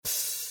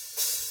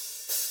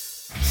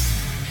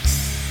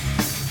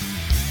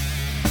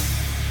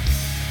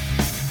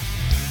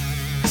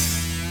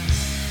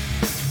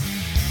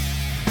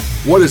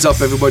What is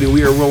up, everybody?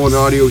 We are rolling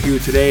audio here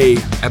today,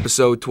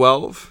 episode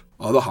 12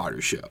 of The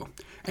Harder Show.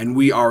 And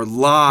we are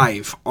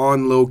live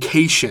on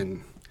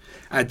location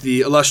at the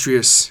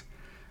illustrious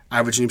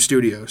Average Noob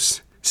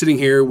Studios. Sitting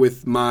here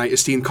with my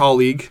esteemed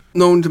colleague,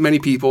 known to many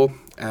people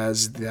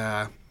as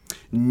the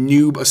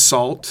Noob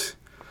Assault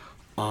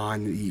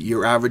on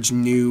your Average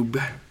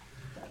Noob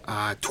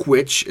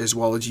Twitch, as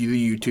well as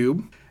the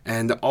YouTube.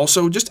 And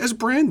also just as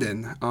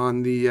Brandon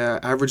on the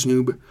Average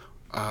Noob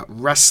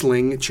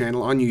Wrestling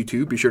channel on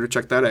YouTube. Be sure to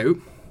check that out.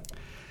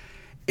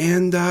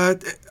 And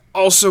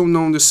also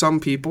known to some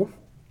people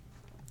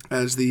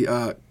as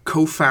the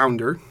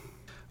co-founder,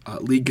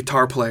 lead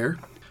guitar player,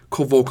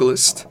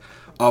 co-vocalist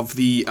of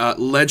the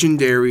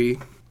legendary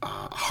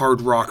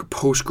hard rock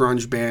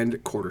post-grunge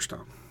band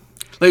Quarterstone.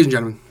 Ladies and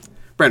gentlemen,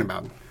 Brandon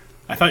Bowden.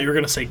 I thought you were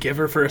going to say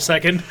Giver for a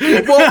second.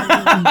 Well,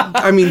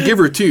 I mean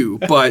Giver too,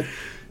 but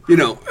you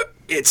know,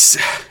 it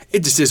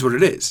just is what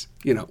it is.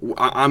 You know,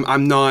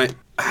 I'm not.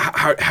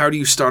 How do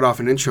you start off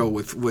an intro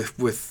with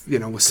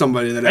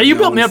somebody that you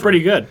built me up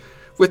pretty good.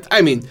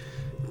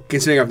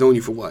 Considering I've known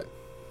you for what?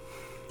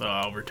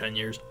 Over 10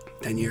 years.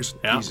 10 years?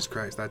 Yeah. Jesus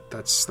Christ,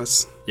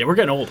 that's. Yeah, we're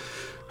getting old.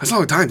 That's a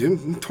long time, dude.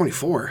 I'm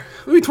 24.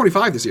 I'll be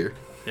 25 this year.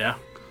 Yeah.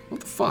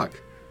 What the fuck?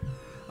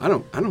 I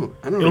don't.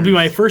 It'll be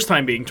my first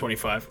time being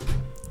 25.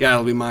 Yeah,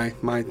 it'll be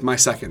my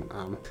second.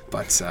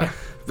 But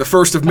the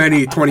first of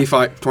many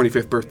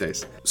 25th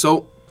birthdays.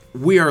 So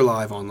we are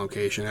live on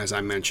location, as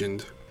I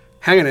mentioned,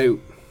 hanging out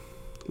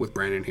with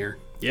Brandon here.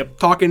 Yep.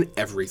 Talking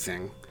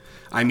everything.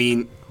 I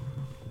mean,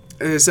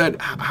 as I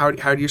said, how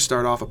do you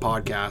start off a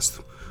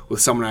podcast with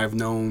someone I've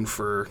known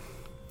for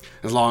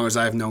as long as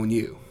I've known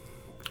you?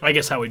 I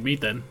guess how we'd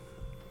meet then.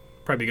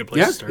 Probably a good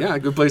place to start. Yeah, a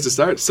good place to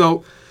start.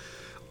 So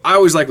I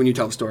always like when you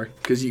tell the story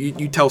because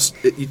you tell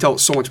it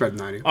so much better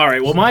than I do. All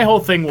right. Well, my whole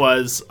thing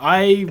was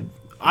I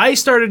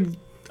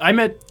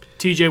met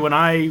TJ when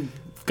I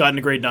got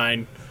into grade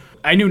 9.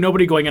 I knew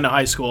nobody going into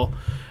high school,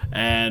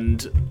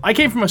 and I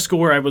came from a school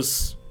where I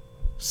was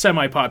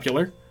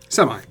semi-popular.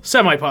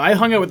 I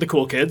hung out with the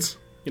cool kids.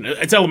 You know,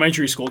 it's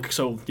elementary school,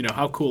 so you know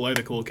how cool are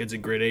the cool kids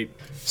in grade 8.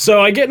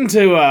 So I get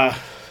into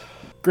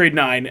grade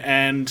 9,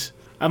 and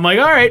I'm like,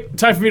 all right,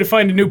 time for me to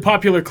find a new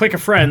popular clique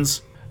of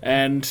friends.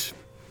 And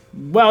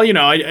well, you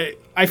know, I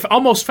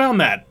almost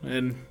found that,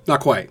 and not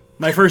quite.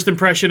 My first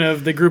impression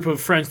of the group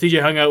of friends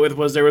DJ hung out with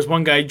was there was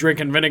one guy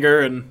drinking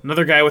vinegar and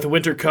another guy with a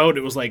winter coat.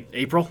 It was like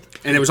April.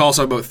 And it was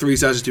also about 3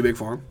 sizes too big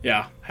for him.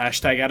 Yeah.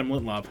 Hashtag Adam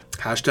Lintlob.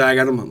 Hashtag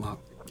Adam Lintlob.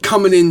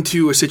 Coming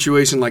into a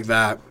situation like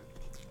that,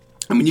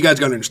 I mean, you guys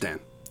got to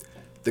understand.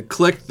 The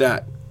clique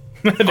that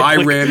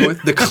I ran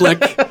with, the clique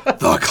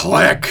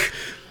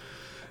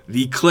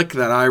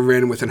that I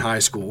ran with in high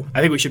school.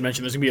 I think we should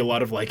mention there's going to be a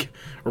lot of like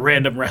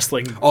random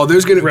wrestling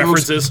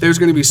references. There's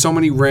going to be so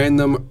many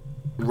random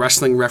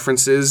wrestling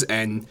references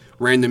and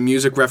random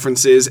music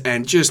references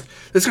and just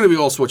there's going to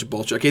be all sorts of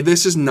bullshit. Okay,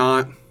 this is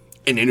not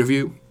an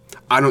interview.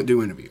 I don't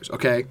do interviews,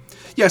 okay?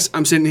 Yes,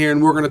 I'm sitting here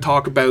and we're going to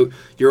talk about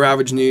your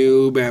average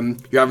noob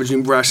and your average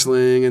noob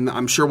wrestling, and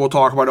I'm sure we'll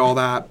talk about all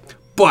that,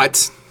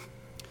 but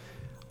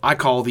I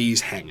call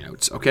these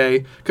hangouts,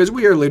 okay? Because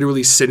we are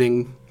literally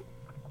sitting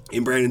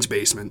in Brandon's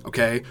basement,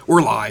 okay?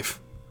 We're live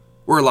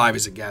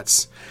as it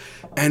gets.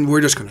 And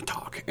we're just going to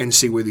talk and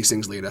see where these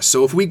things lead us.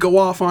 So if we go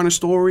off on a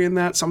story and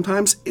that,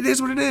 sometimes it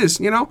is what it is,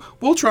 you know?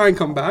 We'll try and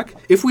come back.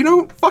 If we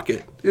don't, fuck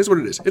it. It is what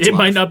it is. It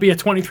might not be a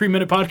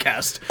 23-minute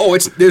podcast. Oh,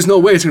 there's no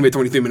way it's going to be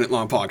a 23-minute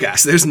long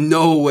podcast. There's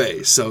no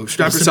way. So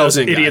strap yourselves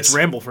in, guys. Idiots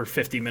ramble for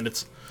 50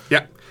 minutes.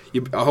 Yeah.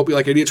 I hope you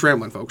like idiots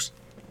rambling, folks.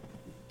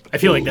 I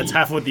feel like that's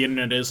half what the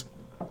internet is.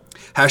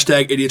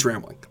 Hashtag idiots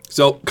rambling.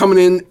 So coming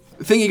in,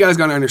 the thing you guys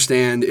got to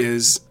understand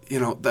is, you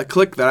know, that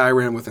clique that I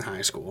ran with in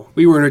high school,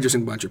 we were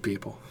introducing a bunch of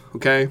people.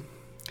 Okay,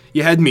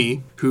 you had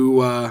me,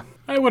 who I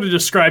would have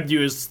described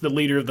you as the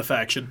leader of the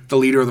faction. The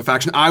leader of the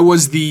faction. I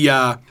was the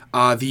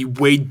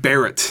Wade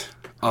Barrett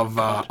of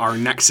our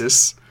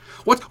Nexus.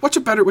 What's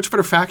a better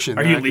faction?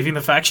 Are you leaving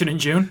the faction in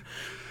June?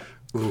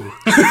 Ooh.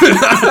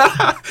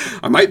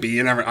 I might be.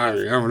 You never. I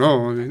don't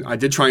know. I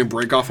did try and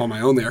break off on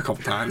my own there a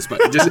couple times, but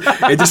it just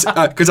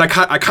because I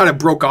kind of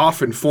broke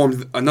off and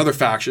formed another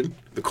faction,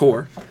 the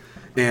Core,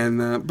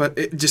 and but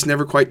it just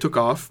never quite took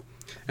off.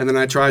 And then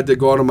I tried to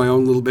go out on my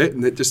own a little bit,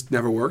 and it just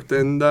never worked.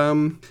 And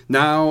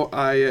now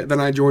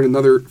I joined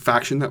another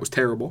faction that was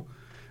terrible,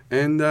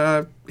 and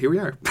here we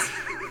are.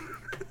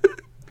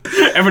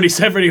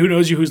 Everybody who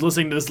knows you, who's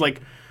listening to this,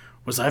 like,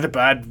 was I the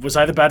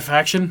bad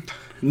faction?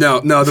 No,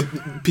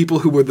 the people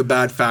who were the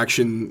bad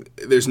faction,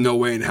 there's no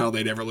way in hell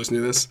they'd ever listen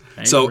to this.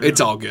 So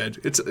it's all good.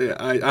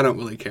 I don't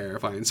really care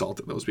if I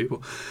insulted those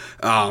people.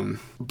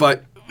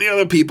 But the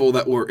other people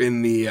that were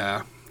in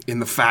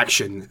the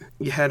faction,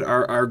 you had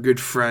our good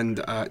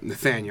friend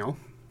Nathaniel.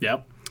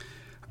 Yep.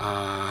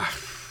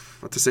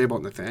 What to say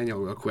about Nathaniel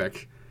real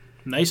quick?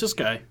 Nicest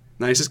guy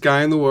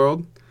in the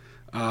world.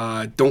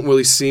 Don't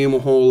really see him a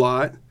whole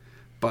lot,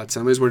 but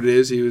is what it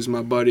is. He was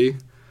my buddy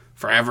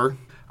forever.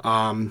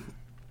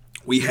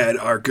 We had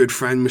our good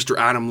friend Mr.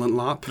 Adam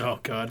Lintlob. Oh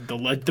God,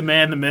 the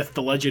man, the myth,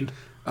 the legend.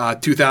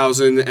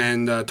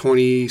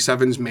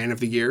 2027's Man of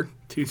the Year.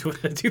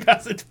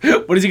 2000.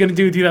 What is he going to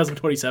do in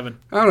 2027?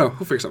 I don't know.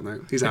 He'll figure something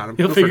out. He's Adam.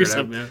 He'll figure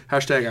something out.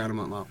 Hashtag Adam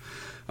Outlaw.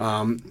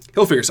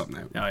 He'll figure something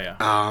out. Oh,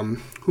 yeah.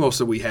 Who else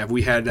did we have?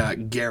 We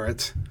had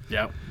Garrett.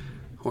 Yeah.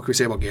 What can we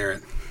say about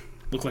Garrett?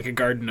 Looked like a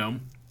garden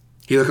gnome.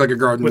 He looked like a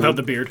garden Without gnome.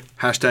 the beard.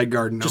 Hashtag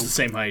garden gnome. Just the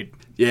same height.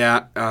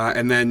 Yeah.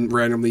 And then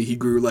randomly he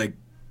grew like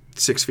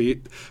 6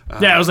 feet.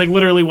 Yeah, it was like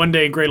literally one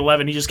day in grade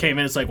 11, he just came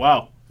in. It's like,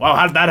 wow,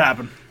 how did that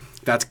happen?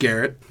 That's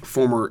Garrett,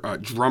 former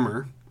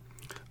drummer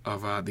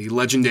of the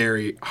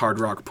legendary hard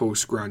rock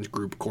post-grunge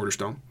group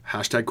Quarterstone.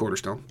 Hashtag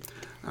Quarterstone.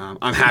 I'm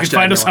hashtag. You can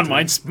find us on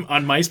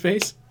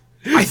MySpace?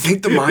 I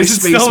think the Is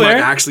it MySpace still might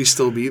there? actually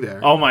still be there.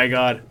 Oh, my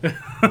God.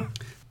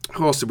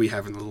 Who else did we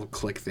have in the little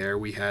clique there?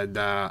 We had,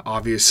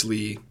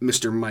 obviously,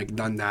 Mr. Mike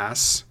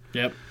Dundas.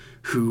 Yep.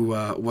 Who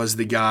was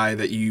the guy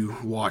that you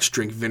watched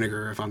drink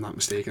vinegar, if I'm not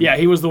mistaken. Yeah,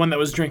 he was the one that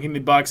was drinking the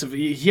box of...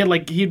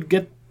 He'd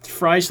get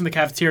fries from the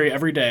cafeteria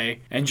every day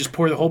and just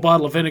pour the whole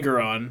bottle of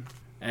vinegar on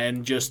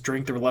and just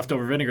drink the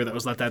leftover vinegar that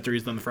was left after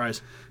he's done the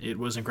fries. It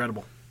was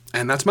incredible.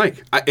 And that's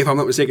Mike. If I'm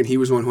not mistaken, he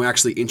was the one who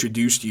actually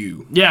introduced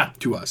you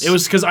to us. It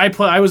was because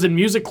I was in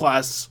music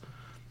class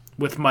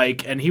with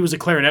Mike, and he was a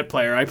clarinet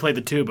player. I played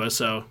the tuba,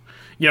 so...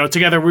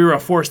 together we were a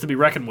force to be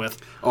reckoned with.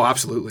 Oh,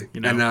 absolutely.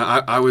 And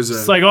I was...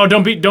 It's like, oh,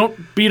 don't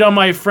beat on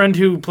my friend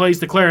who plays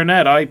the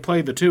clarinet. I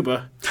play the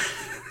tuba.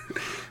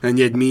 And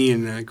you had me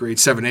in grade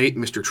 7-8,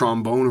 Mr.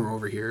 Tromboner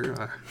over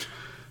here.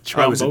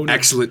 I was an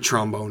excellent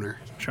tromboner.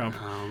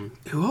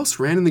 Who else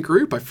ran in the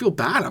group? I feel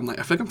bad. I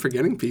feel like I'm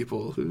forgetting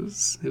people. Who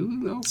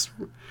else?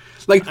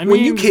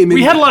 When you came in...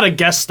 We had a lot of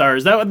guest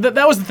stars.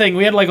 That was the thing.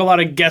 We had, like, a lot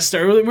of guest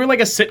stars. We were like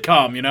a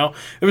sitcom,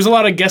 There was a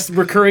lot of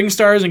recurring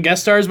stars and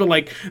guest stars, but,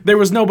 like, there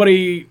was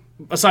nobody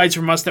aside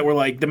from us that were,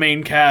 like, the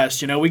main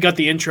cast, We got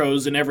the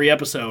intros in every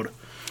episode.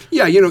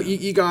 Yeah,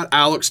 you got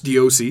Alex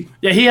DOC.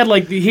 Yeah, he had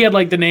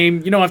the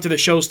name, after the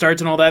show starts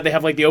and all that, they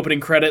have, like, the opening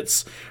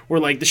credits where,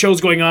 like, the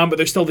show's going on, but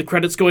there's still the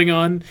credits going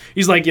on.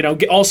 He's, like,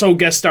 also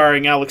guest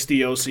starring Alex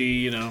DOC,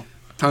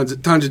 Tons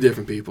of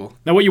different people.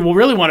 Now, what you will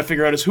really want to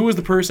figure out is who was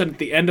the person at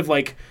the end of,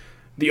 like,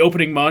 the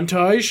opening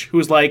montage who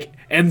was, like,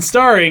 and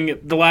starring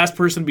the last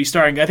person to be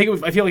starring. I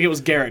feel like it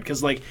was Garrett,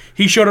 because, like,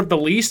 he showed up the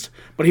least,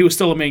 but he was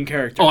still a main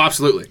character. Oh,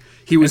 absolutely.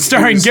 He was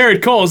starring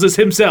Garrett Coles as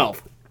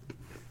himself.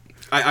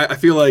 I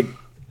feel like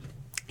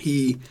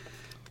he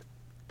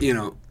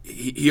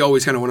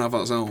always kind of went off on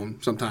his own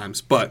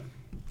sometimes, but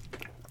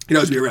he'd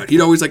always be around.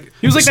 He'd always like...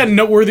 He was like that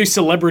noteworthy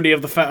celebrity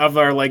of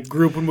our, like,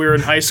 group when we were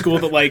in high school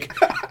that, like...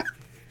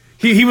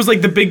 He was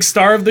like the big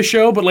star of the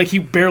show, but like he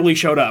barely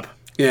showed up.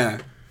 Yeah.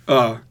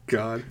 Oh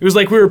God. It was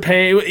like we were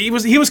paying. He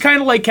was kind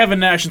of like Kevin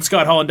Nash and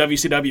Scott Hall in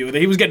WCW.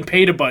 He was getting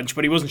paid a bunch,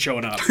 but he wasn't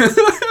showing up.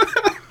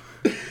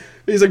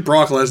 He's like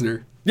Brock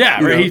Lesnar.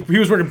 Yeah, right. He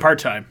was working part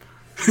time.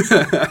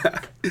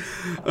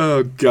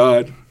 Oh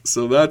God.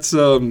 So that's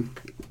that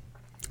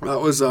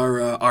was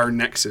our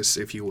nexus,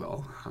 if you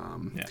will.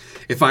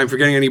 If I'm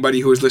forgetting anybody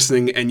who is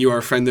listening and you are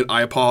offended,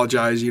 I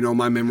apologize.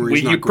 My memory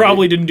is not great. You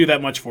probably didn't do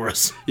that much for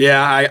us.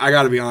 Yeah, I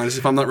got to be honest.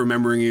 If I'm not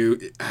remembering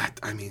you,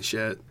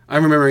 shit.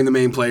 I'm remembering the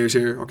main players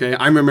here, okay?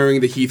 I'm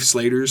remembering the Heath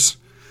Slaters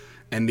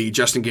and the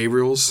Justin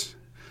Gabriels.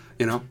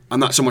 I'm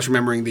not so much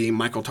remembering the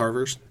Michael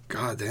Tarvers.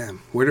 God damn.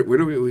 Where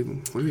do we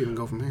even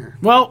go from here?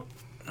 Well,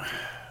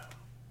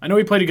 I know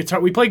we played guitar.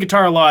 We played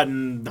guitar a lot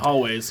in the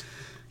hallways.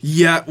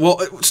 Yeah, well,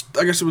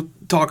 I guess we'll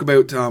talk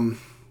about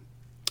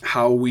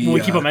how we... Well,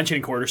 we keep on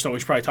mentioning Quarterstone. We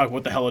should probably talk about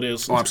what the hell it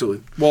is. Oh,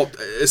 absolutely. Well,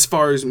 as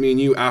far as me and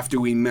you, after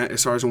we met,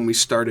 as far as when we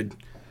started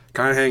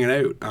kind of hanging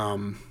out,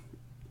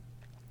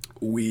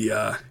 we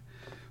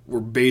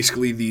were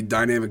basically the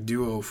dynamic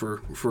duo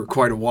for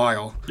quite a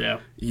while.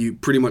 Yeah. You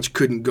pretty much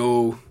couldn't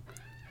go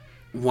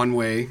one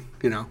way,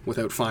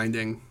 without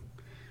finding...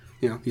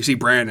 you see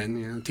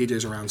Brandon,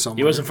 TJ's around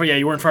somewhere.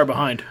 You weren't far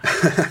behind.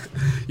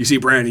 You see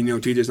Brandon,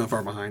 TJ's not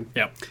far behind.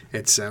 Yep.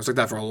 It was like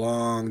that for a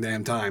long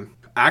damn time.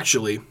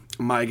 Actually,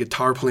 my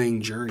guitar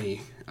playing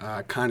journey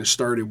kind of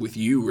started with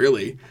you,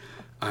 really.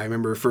 I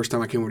remember the first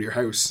time I came over to your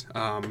house.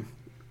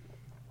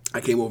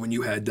 I came over and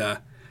you had...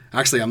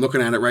 actually, I'm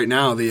looking at it right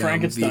now. The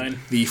Frankenstein.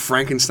 The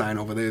Frankenstein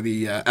over there,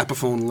 the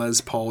Epiphone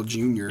Les Paul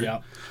Jr.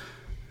 Yeah.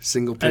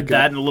 Single pickup.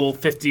 That and a little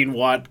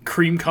 15-watt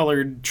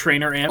cream-colored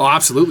trainer amp. Oh,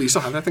 absolutely. You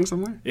still have that thing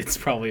somewhere? It's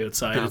probably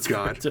outside. Oh,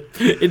 God.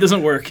 It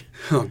doesn't work.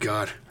 Oh,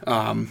 God.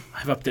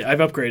 I've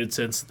upgraded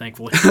since,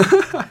 thankfully.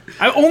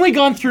 I've only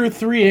gone through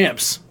 3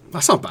 amps.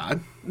 That's not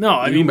bad. No,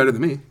 I mean... better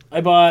than me. I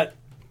bought...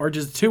 Or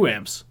just 2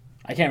 amps.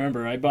 I can't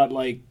remember. I bought,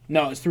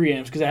 No, it's 3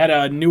 amps, because I had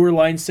a newer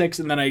Line 6,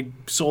 and then I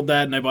sold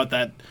that, and I bought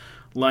that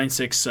Line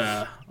 6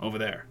 over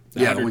there.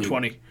 The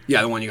 120.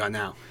 The one you got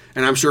now.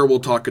 And I'm sure we'll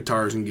talk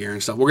guitars and gear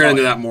and stuff. We'll get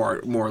into that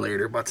more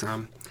later. But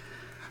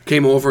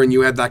came over and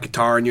you had that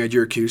guitar and you had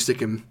your acoustic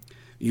and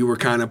you were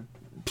kind of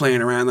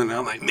playing around and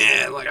I'm like,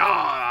 man,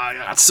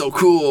 that's so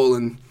cool.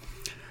 And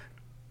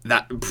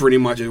that pretty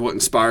much is what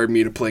inspired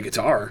me to play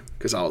guitar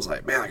because I was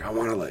like, man, I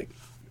want to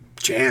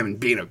jam and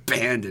be in a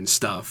band and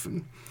stuff.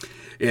 And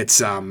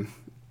it's I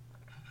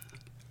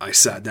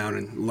sat down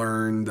and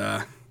learned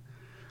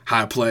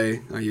how to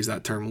play. I use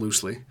that term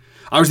loosely.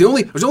 I was the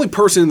only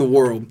person in the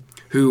world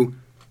who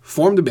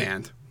formed a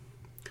band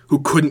who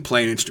couldn't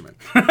play an instrument.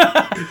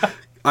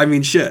 I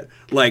mean, shit.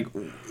 Like,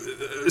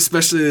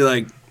 especially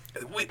like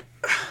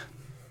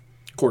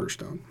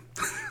Quarterstone,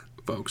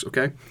 folks.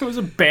 Okay. It was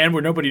a band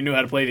where nobody knew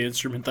how to play the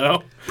instrument,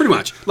 though. Pretty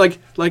much. Like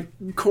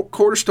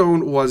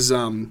Quarterstone was.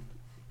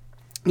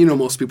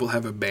 Most people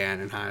have a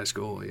band in high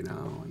school.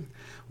 And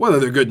whether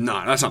they're good or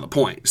not, that's not the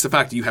point. It's the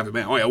fact that you have a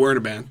band. Oh yeah, we're in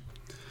a band.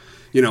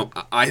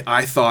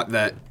 I thought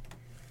that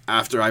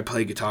after I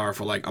played guitar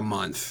for like a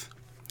month,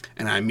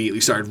 and I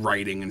immediately started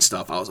writing and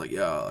stuff, I was like,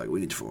 yo, like, we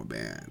need to form a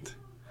band.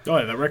 Oh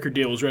yeah, that record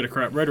deal was right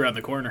around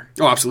the corner.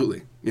 Oh,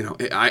 absolutely.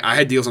 I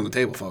had deals on the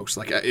table, folks.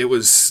 Like there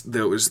was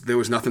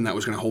nothing that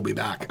was going to hold me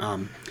back.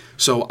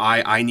 So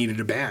I needed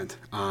a band.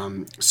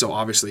 So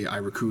obviously I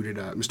recruited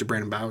Mr.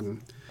 Brandon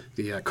Bowden,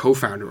 the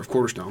co-founder of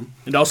Quarterstone.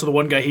 And also the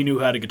one guy he knew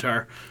how to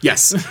guitar.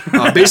 Yes.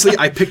 Basically,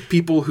 I picked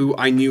people who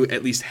I knew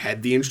at least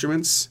had the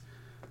instruments,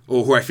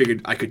 or who I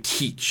figured I could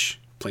teach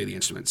play the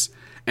instruments.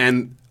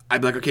 And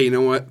I'd be like, okay, you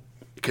know what?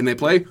 Can they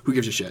play? Who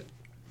gives a shit?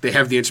 They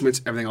have the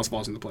instruments. Everything else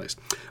falls into place.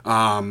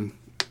 And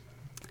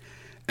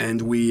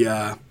we,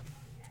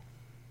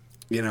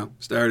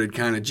 started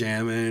kind of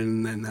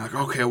jamming. And like,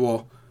 okay,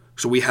 well,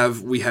 so we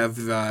have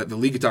the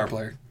lead guitar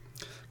player,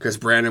 because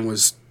Brandon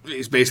was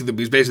basically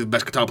the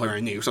best guitar player I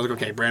knew. So I was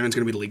like, okay, Brandon's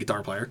going to be the lead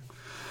guitar player.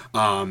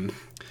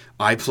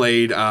 I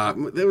played.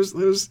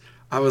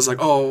 I was like,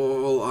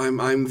 oh, well,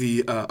 I'm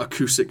the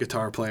acoustic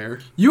guitar player.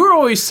 You were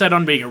always set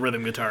on being a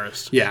rhythm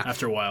guitarist. Yeah.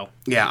 After a while.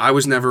 Yeah, I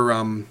was never.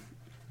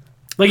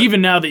 Like,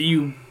 even now that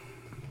you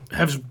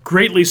have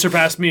greatly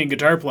surpassed me in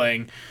guitar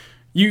playing,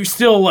 you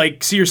still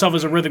like see yourself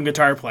as a rhythm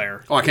guitar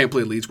player. Oh, I can't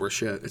play leads worth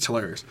shit. It's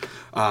hilarious.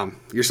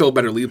 You're still a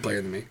better lead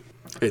player than me.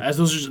 As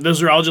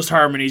those are all just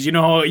harmonies. You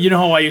know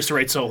how I used to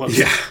write solos.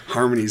 Yeah,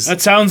 harmonies.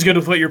 That sounds good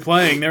with what you're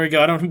playing. There we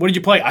go. What did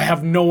you play? I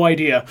have no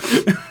idea.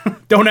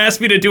 Don't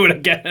ask me to do it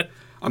again.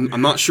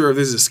 I'm not sure if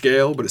this is a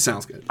scale, but it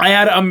sounds good. I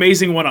had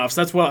amazing one-offs.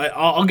 That's what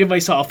I'll give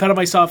myself. I'll pat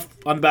myself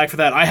on the back for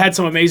that. I had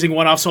some amazing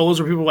one-off solos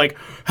where people were like,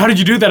 "How did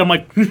you do that?" I'm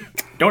like,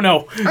 "Don't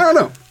know." I don't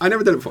know. I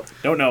never did it before.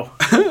 Don't know.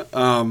 So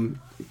I'm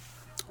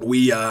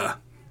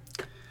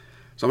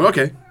like,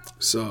 okay.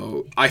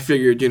 So I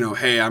figured,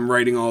 hey, I'm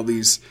writing all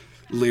these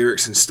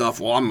lyrics and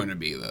stuff. Well, I'm going to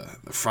be the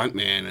front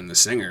man and the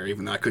singer,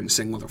 even though I couldn't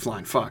sing with a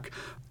flying fuck.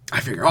 I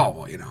figure,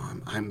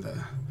 I'm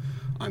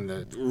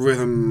the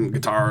rhythm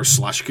guitar /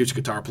 acoustic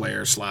guitar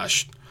player /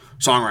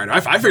 songwriter.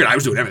 I figured I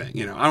was doing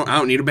everything. I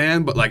don't need a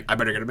band, but like I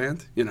better get a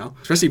band.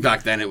 Especially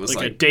back then, it was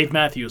like a Dave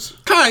Matthews.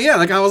 Kind of, yeah.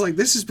 Like I was like,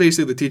 this is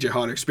basically the TJ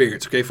Hart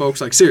experience, okay,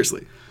 folks. Like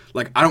seriously,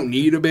 like I don't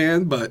need a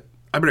band, but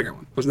I better get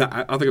one.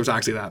 I don't think it was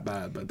actually that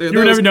bad, but you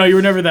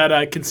were never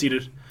that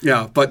conceited.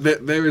 Yeah, but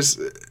there was,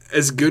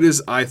 as good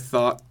as I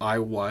thought I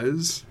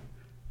was,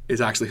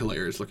 is actually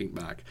hilarious looking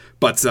back.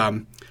 But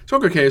so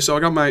okay, so I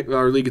got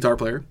our lead guitar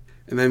player.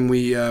 And then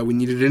we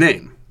needed a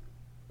name,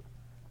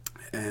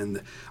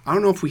 and I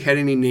don't know if we had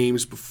any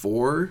names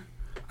before.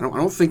 I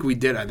don't think we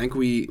did. I think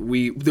we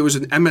there was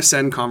an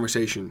MSN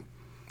conversation.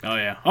 Oh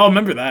yeah. Oh,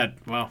 remember that?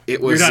 Wow.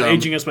 It was. You're not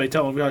aging us by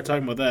telling we are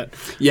talking about that.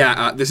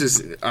 Yeah. This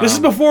is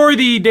before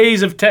the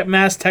days of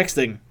mass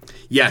texting.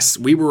 Yes,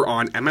 we were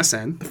on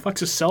MSN. The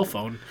fuck's a cell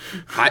phone?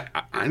 I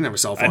didn't have a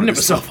cell phone. I didn't have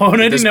a cell phone.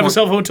 I didn't have a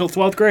cell phone until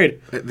 12th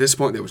grade. At this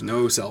point, there was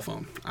no cell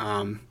phone.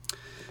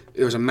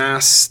 It was a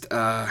massed.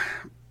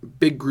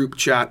 Big group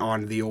chat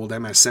on the old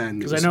MSN.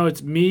 Because I know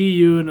it's me,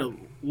 you, and at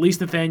least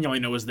Nathaniel I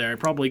know was there.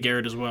 Probably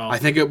Garrett as well. I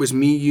think it was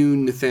me, you,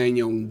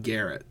 Nathaniel, and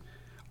Garrett.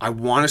 I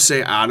want to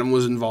say Adam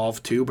was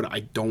involved too, but I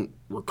don't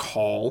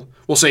recall.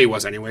 We'll say he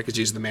was anyway, because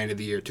he's the man of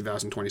the year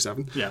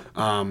 2027. Yeah.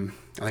 I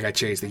think I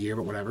changed the year,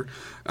 but whatever.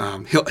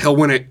 He'll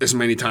win it as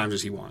many times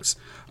as he wants.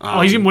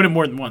 He's going to win it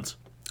more than once.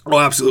 Oh,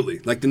 absolutely.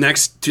 Like the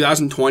next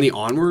 2020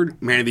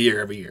 onward, man of the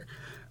year every year.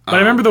 But I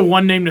remember the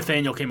one name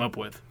Nathaniel came up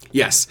with.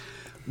 Yes.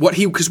 What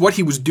he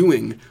was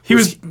doing, he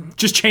was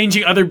just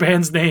changing other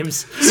bands'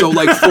 names. So,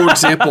 like for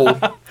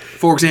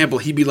example,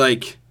 he'd be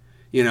like,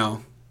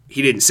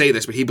 he didn't say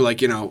this, but he'd be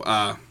like,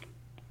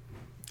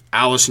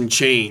 Alice in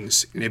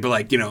Chains, and they'd be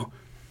like,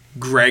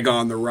 Greg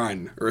on the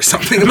Run or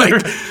something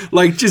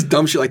like just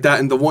dumb shit like that.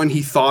 And the one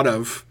he thought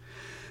of,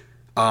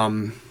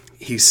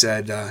 he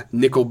said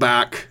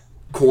Nickelback,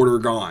 Quarter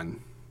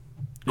Gone.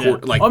 Yeah.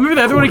 Remember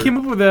the other one he came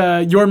up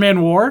with, Your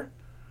Man War.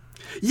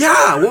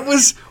 Yeah, what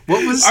was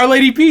Our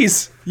Lady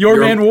Peace? Your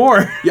Man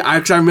War. Yeah, I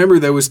remember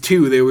there was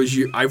two.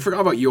 I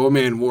forgot about Your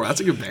Man War. That's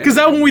a good band. Because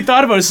that one we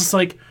thought about, it's just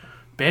like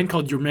band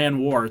called Your Man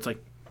War. It's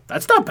like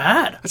that's not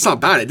bad. That's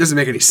not bad. It doesn't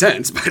make any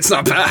sense, but it's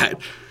not bad.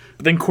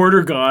 But then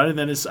Quarter Gone, and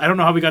then I don't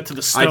know how we got to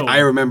the stone. I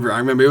remember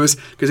it was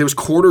because it was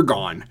Quarter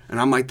Gone, and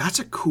I'm like, that's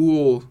a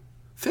cool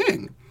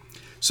thing.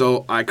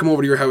 So I come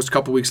over to your house a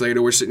couple weeks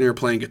later. We're sitting there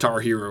playing Guitar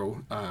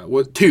Hero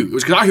 2. It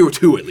was Guitar Hero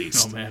 2 at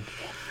least. Oh man.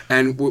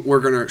 And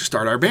we're going to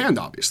start our band,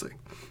 obviously.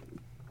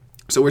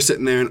 So we're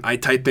sitting there, and I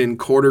type in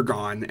Quarter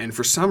Gone, and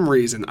for some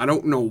reason, I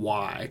don't know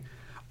why,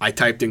 I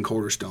typed in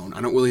Quarterstone.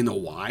 I don't really know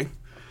why.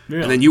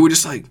 Really? And then you were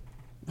just like,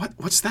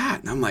 what's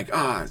that? And I'm like,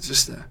 it's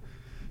just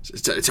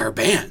It's our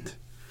band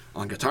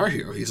on Guitar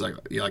Hero. He's like,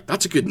 you're like,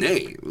 that's a good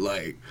name.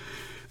 Like,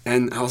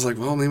 and I was like,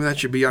 well, maybe that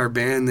should be our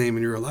band name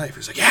in real life.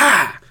 He's like,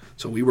 yeah.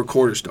 So we were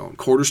Quarterstone.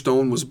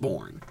 Quarterstone was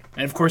born.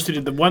 And of course, they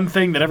did the one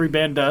thing that every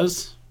band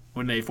does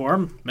when they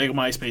form: make a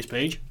MySpace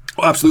page.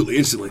 Oh, absolutely,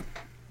 instantly.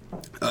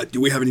 Do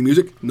we have any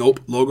music? Nope.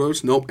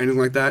 Logos? Nope. Anything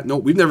like that?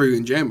 Nope. We've never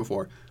even jammed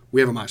before. We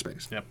have a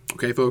MySpace. Yep.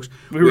 Okay, folks?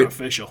 We were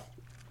official.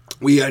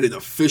 We had an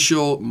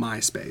official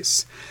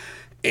MySpace.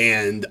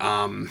 And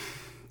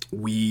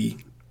we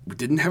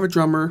didn't have a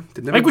drummer.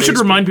 Didn't have I think we should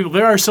remind people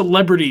there are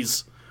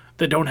celebrities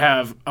that don't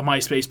have a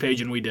MySpace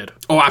page, and we did.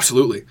 Oh,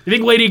 absolutely. You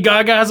think Lady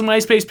Gaga has a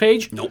MySpace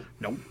page? Nope.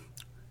 Nope.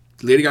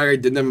 Lady Gaga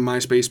didn't have a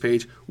MySpace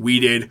page. We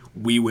did.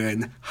 We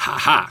win. Ha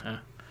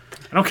ha.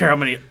 I don't care how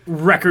many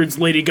records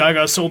Lady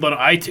Gaga sold on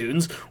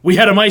iTunes. We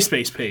had a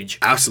MySpace page.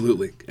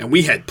 Absolutely. And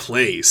we had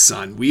plays,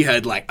 son. We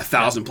had like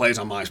 1,000 plays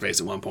on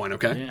MySpace at one point,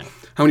 okay? Yeah.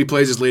 How many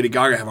plays does Lady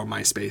Gaga have on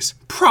MySpace?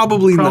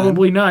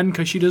 Probably none,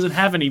 because she doesn't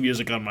have any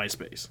music on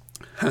MySpace.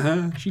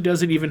 She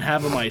doesn't even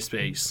have a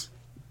MySpace.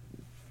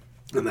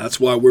 And that's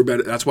why we're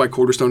better. That's why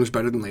Quarterstone is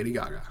better than Lady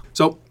Gaga.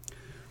 So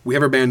we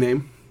have our band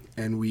name,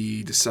 and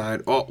we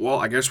decide, oh, well,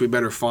 I guess we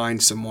better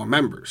find some more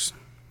members.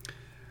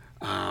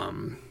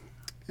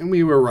 And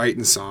we were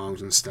writing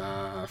songs and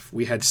stuff.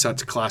 We had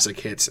such classic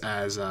hits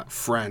as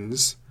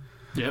Friends.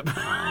 Yep.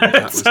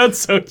 That sounds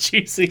so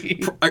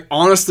cheesy.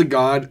 Honest to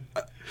God,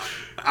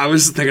 I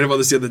was thinking about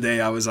this the other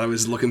day. I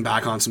was looking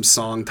back on some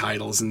song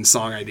titles and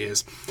song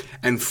ideas,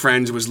 and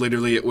Friends was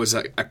literally it was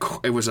a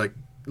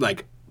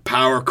like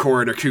power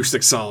chord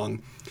acoustic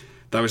song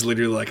that was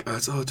literally like,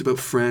 it's about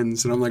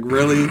friends, and I'm like,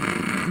 really,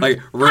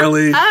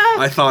 really?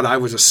 I thought I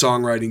was a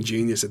songwriting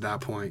genius at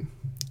that point,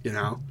 you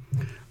know.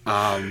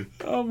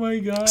 Oh my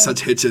God!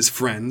 Such hits as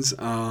Friends.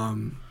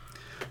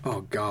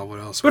 Oh God, what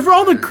else? But for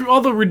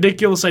all the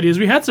ridiculous ideas,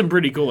 we had some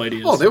pretty cool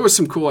ideas. Oh, there was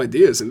some cool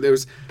ideas, and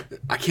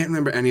I can't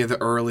remember any of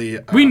the early.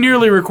 We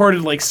nearly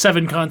recorded like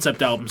 7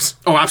 concept albums.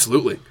 Oh,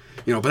 absolutely.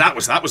 You know, but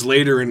that was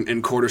later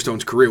in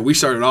Quarterstone's career. We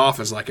started off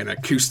as like an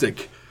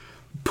acoustic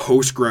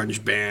post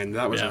grunge band.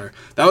 That was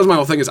my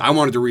whole thing. Is I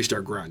wanted to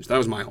restart grunge. That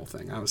was my whole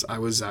thing. I was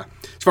as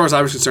far as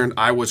I was concerned,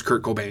 I was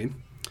Kurt Cobain,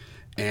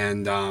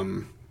 and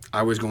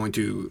I was going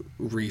to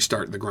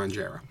restart the grunge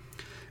era.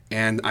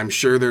 And I'm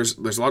sure there's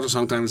lots of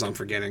sometimes I'm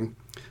forgetting,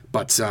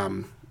 but I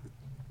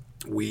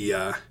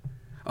was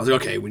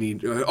like, okay, we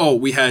need.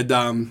 We had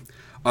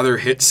other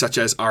hits such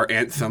as our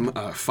anthem,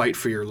 "Fight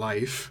for Your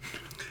Life."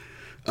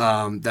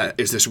 That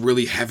is this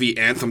really heavy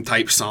anthem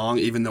type song,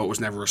 even though it was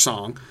never a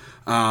song.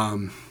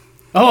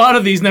 A lot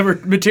of these never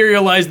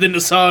materialized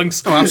into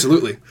songs. Oh,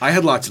 absolutely. I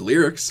had lots of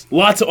lyrics.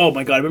 Oh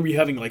my God! I remember you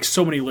having like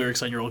so many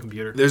lyrics on your old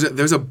computer.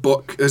 There's a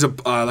book. There's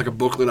like a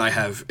booklet I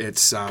have.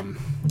 It's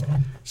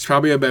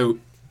probably about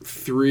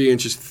 3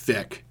 inches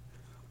thick,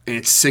 and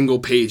it's single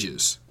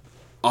pages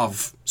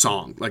of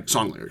song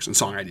lyrics and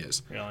song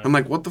ideas. Really? I'm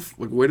like, what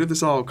where did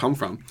this all come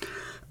from?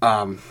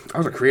 I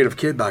was a creative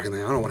kid back in the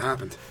day. I don't know what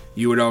happened.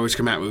 You would always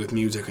come at me with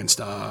music and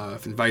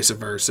stuff, and vice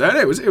versa. And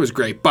it was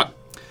great. But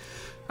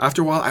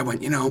after a while, I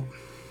went,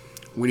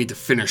 we need to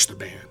finish the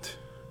band.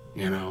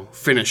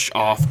 Finish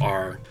off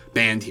our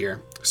band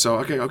here. So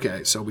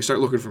okay. So we start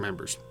looking for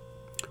members.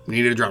 We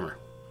needed a drummer.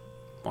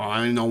 Well, I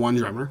only know one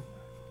drummer.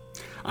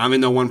 I only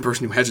know one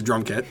person who has a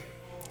drum kit.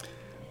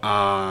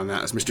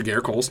 That was Mr.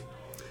 Garrett Coles.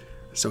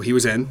 So he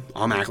was in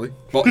automatically.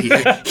 Well,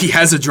 he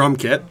has a drum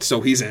kit,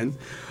 so he's in.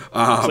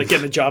 It's like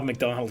getting a job at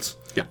McDonald's.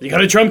 Yeah. You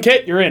got a drum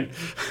kit? You're in.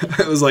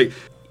 It was like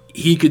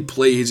he could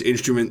play his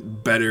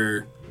instrument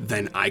better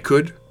than I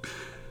could.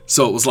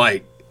 So it was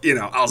like,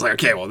 I was like,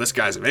 okay, well, this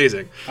guy's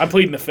amazing. I'm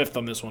pleading the fifth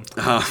on this one.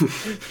 So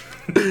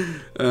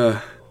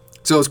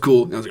it was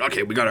cool. And I was like,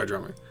 okay, we got our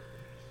drummer.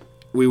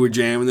 We were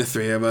jamming, the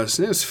three of us.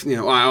 And it was,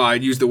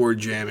 I'd use the word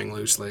jamming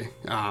loosely.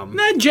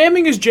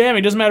 Jamming is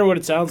jamming. It doesn't matter what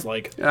it sounds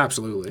like.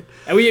 Absolutely.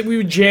 And we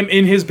would jam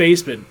in his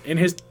basement.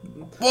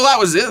 Well, that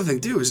was the other thing,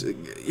 too, is,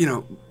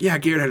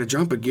 Garrett had a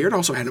drum, but Garrett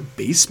also had a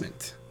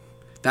basement.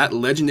 That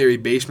legendary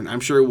basement. I'm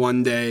sure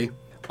one day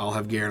I'll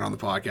have Garrett on the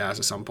podcast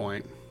at some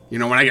point.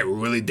 When I get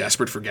really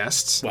desperate for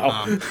guests.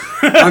 Wow.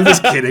 I'm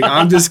just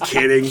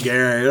kidding,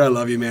 Garrett. I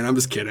love you, man. I'm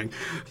just kidding.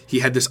 He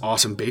had this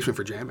awesome basement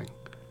for jamming.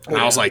 And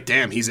I was like,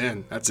 damn, he's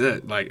in. That's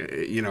it. Like,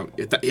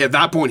 at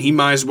that point, he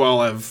might as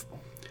well have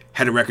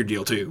had a record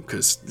deal, too,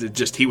 because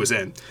he was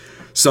in.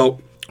 So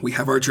we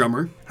have our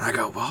drummer, and I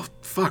go, well,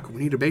 fuck,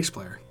 we need a bass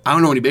player. I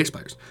don't know any bass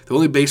players. The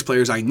only bass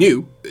players I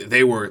knew,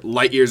 they were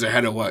light years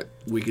ahead of what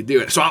we could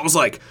do. So I was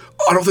like,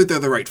 I don't think they're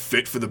the right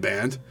fit for the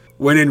band.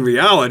 When in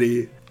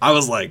reality, I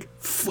was like,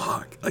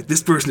 fuck, like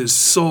this person is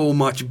so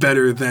much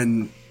better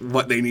than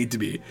what they need to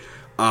be.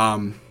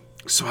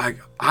 So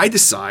I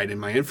decide in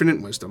my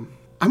infinite wisdom,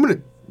 I'm going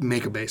to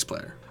make a bass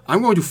player.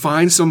 I'm going to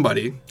find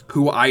somebody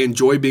who I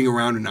enjoy being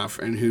around enough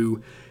and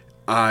who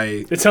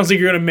It sounds like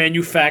you're going to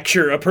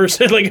manufacture a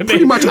person,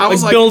 pretty much. I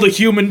was build a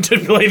human to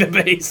play the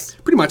bass.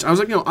 Pretty much. I was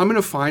like, I'm going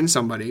to find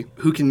somebody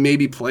who can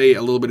maybe play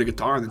a little bit of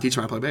guitar and then teach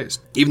me how to play bass.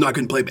 Even though I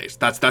couldn't play bass.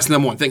 That's the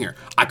number one thing here.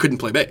 I couldn't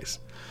play bass.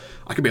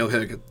 I could be able to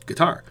hit a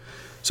guitar.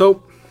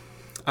 So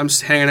I'm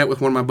just hanging out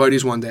with one of my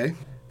buddies one day,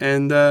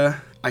 and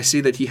I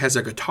see that he has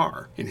a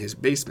guitar in his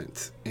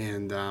basement.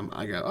 And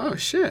I go, oh,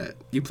 shit,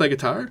 you play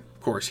guitar?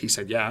 Of course, he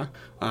said, yeah.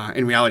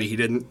 In reality, he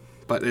didn't,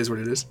 but it is what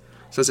it is.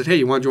 So I said, hey,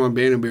 you want to join a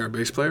band and be our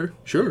bass player?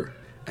 Sure.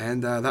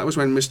 And that was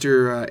when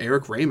Mr.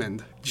 Eric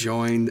Raymond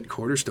joined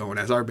Quarterstone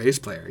as our bass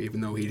player,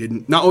 even though he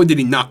didn't, not only did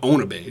he not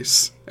own a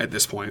bass at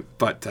this point,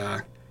 but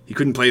he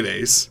couldn't play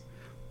bass.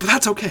 But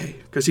that's okay,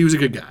 because he was a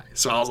good guy.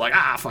 So I was like,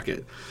 fuck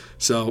it.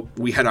 So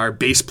we had our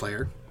bass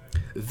player,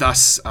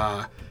 thus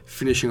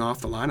finishing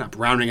off the lineup,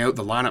 rounding out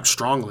the lineup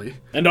strongly.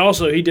 And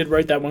also, he did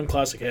write that one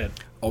classic hit.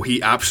 Oh,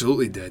 he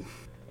absolutely did.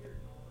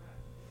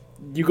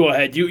 You go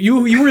ahead.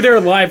 You were there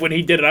live when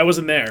he did it. I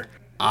wasn't there.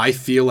 I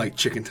Feel Like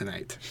Chicken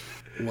Tonight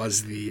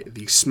was the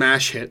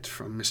smash hit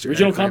from Mr.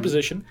 Original Eric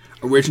composition.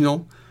 Raymond.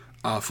 Original,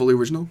 fully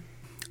original.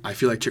 I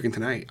Feel Like Chicken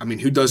Tonight. I mean,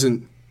 who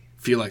doesn't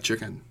feel like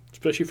chicken?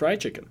 Especially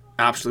fried chicken.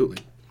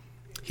 Absolutely.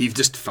 He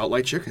just felt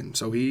like chicken,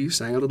 so he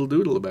sang a little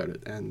doodle about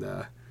it, and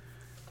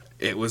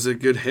it was a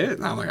good hit.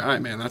 And I'm like, all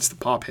right, man, that's the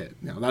pop hit.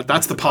 You know,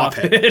 that's the pop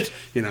hit.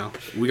 You know,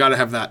 we got to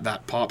have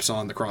that pop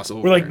song to cross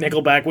over. We're like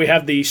Nickelback. We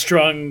have the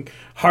strung,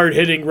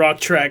 hard-hitting rock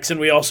tracks, and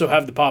we also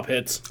have the pop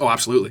hits. Oh,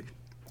 absolutely.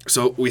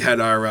 So we had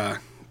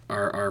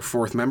our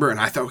fourth member, and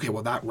I thought, okay,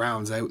 well, that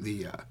rounds out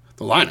the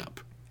lineup.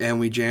 And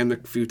we jammed a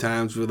few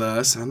times with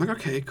us, and I'm like,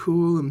 okay,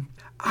 cool. And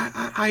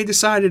I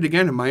decided,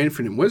 again, in my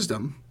infinite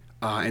wisdom,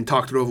 and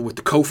talked it over with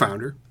the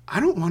co-founder, I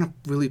don't want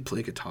to really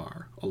play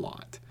guitar a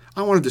lot.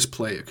 I want to just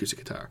play acoustic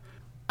guitar.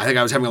 I think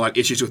I was having a lot of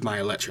issues with my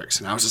electrics,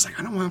 and I was just like,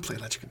 I don't want to play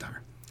electric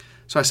guitar.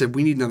 So I said,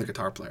 we need another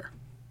guitar player.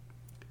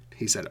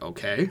 He said,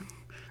 okay.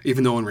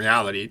 Even though in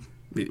reality,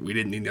 we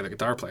didn't need another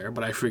guitar player,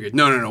 but I figured,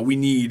 no, we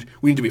need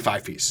to be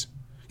 5-piece.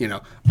 You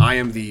know, I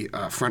am the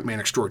frontman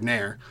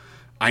extraordinaire.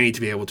 I need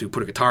to be able to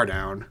put a guitar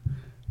down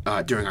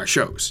during our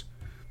shows.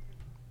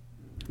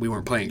 We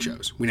weren't playing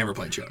shows. We never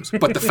played shows.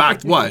 But the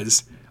fact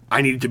was,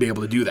 I needed to be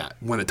able to do that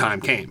when the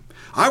time came.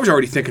 I was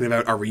already thinking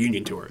about our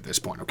reunion tour at this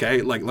point,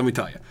 okay? Like, let me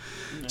tell you.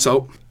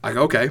 So I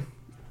go, okay,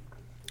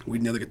 we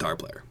need another guitar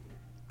player.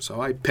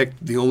 So I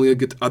picked the only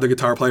other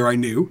guitar player I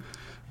knew,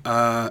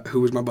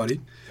 who was my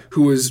buddy,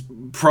 who was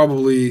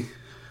probably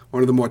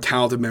one of the more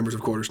talented members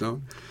of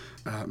Quarterstone,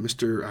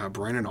 Mr.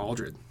 Brandon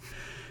Aldred,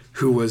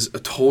 who was a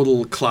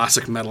total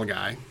classic metal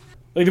guy.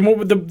 Like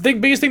the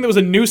biggest thing that was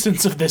a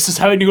nuisance of this is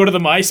having to go to the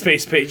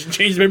MySpace page and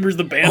change members of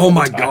the band. Oh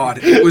my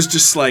god, it was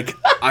just like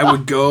I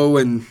would go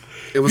and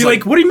it was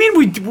like, what do you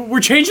mean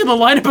we're changing the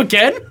lineup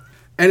again?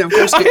 And of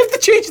course, I have to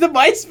change the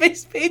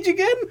MySpace page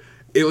again.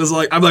 It was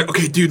like I'm like,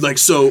 okay, dude, like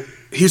so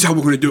here's how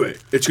we're gonna do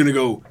it. It's gonna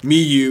go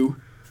me, you,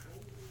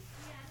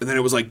 and then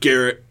it was like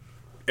Garrett,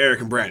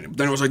 Eric, and Brandon.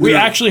 Then it was like we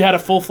actually had a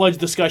full-fledged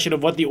discussion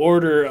of what the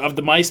order of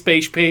the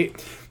MySpace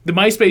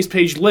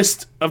page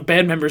list of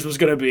band members was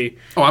going to be.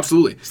 Oh,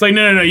 absolutely. It's like,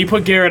 no, you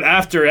put Garrett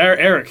after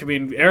Eric. I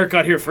mean, Eric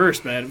got here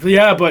first, man. But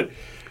yeah, but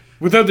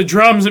without the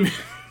drums, I mean...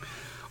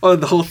 Well,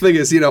 the whole thing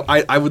is, you know,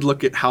 I would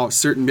look at how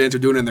certain bands are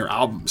doing in their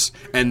albums,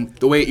 and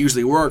the way it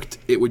usually worked,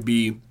 it would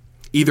be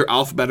either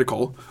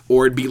alphabetical,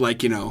 or it'd be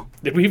like, you know...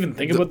 Did we even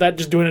think about that,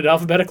 just doing it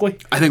alphabetically?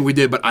 I think we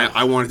did, but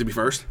I wanted to be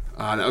first.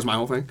 That was my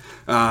whole thing.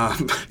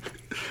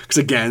 Because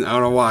again, I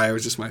don't know why, it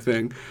was just my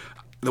thing.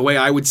 The way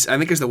I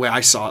think is the way I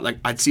saw it, like,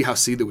 I'd see how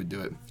Seether would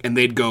do it. And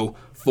they'd go,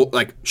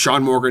 like,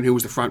 Sean Morgan, who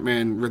was the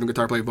frontman, rhythm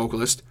guitar player,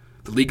 vocalist,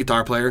 the lead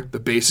guitar player, the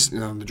bassist,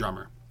 and the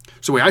drummer.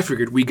 So the way I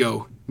figured, we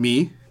go,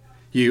 me,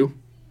 you,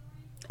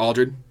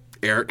 Aldred,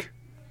 Eric,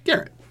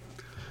 Garrett.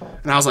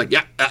 And I was like,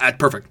 yeah,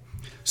 perfect.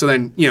 So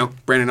then, you know,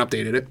 Brandon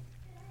updated it.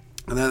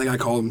 And then I think I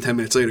called him 10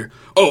 minutes later.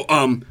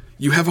 Oh,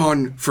 you have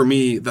on for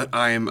me that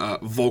I am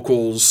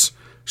vocals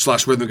 /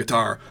 rhythm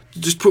guitar.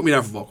 Just put me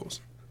down for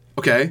vocals.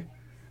 Okay.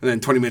 And then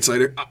 20 minutes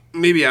later,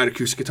 maybe add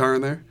acoustic guitar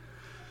in there.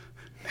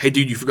 Hey,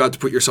 dude, you forgot to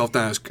put yourself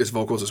down as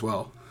vocals as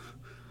well.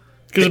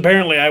 Because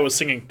apparently I was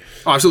singing.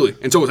 Oh,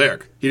 absolutely. And so was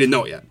Eric. He didn't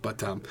know it yet.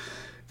 But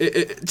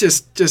it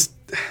just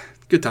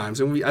good times.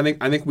 And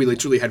I think we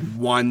literally had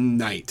one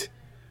night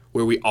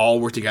where we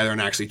all were together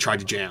and actually tried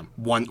to jam.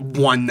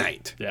 One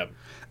night. Yeah.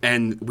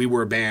 And we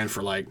were a band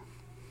for like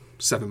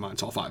 7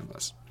 months, all 5 of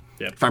us.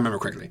 Yeah. If I remember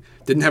correctly.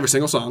 Didn't have a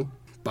single song,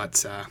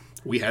 but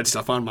we had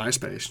stuff on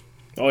MySpace.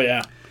 Oh,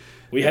 yeah.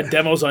 We had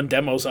demos on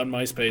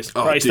MySpace.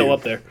 Probably still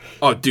up there.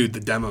 Oh, dude, the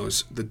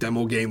demos. The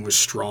demo game was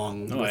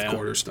strong with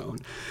Quarterstone.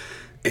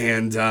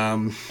 And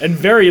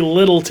very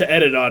little to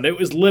edit on. It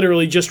was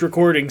literally just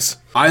recordings.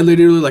 I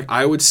literally,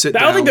 I would sit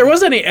down. I don't think there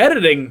was any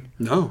editing.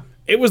 No.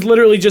 It was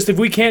literally just, if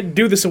we can't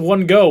do this in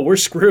one go, we're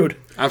screwed.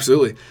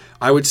 Absolutely.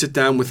 I would sit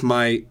down with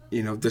my,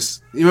 you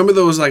remember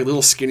those,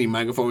 little skinny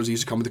microphones that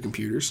used to come with the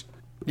computers?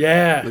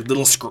 Yeah. Like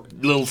little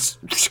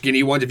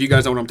skinny ones, if you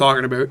guys know what I'm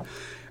talking about.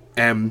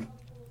 And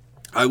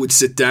I would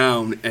sit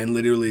down and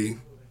literally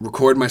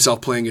record myself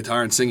playing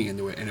guitar and singing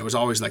into it, and it was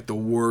always the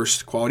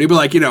worst quality. But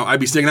I'd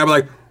be singing, I'd be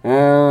like,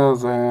 and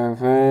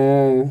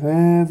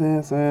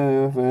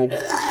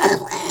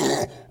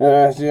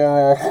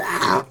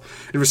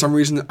for some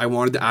reason I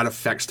wanted to add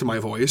effects to my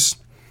voice,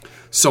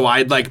 so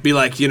I'd be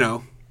like,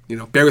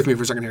 bear with me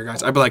for a second here,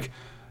 guys. I'd be like,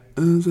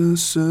 as a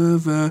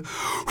server.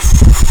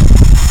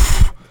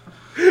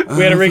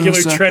 We had a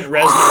regular Trent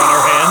Reznor on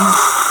our hands.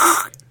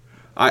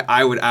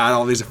 I would add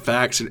all these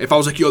effects, and if I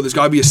was like, yo, there's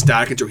got to be a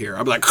static intro here,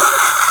 I'd be like,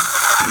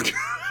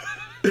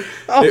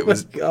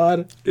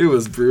 God. It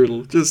was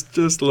brutal.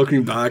 Just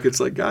looking back, it's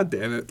like, God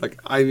damn it. Like,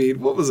 I mean,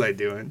 what was I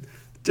doing?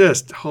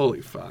 Just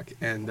holy fuck.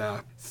 And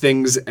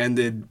things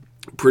ended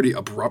pretty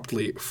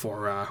abruptly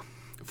for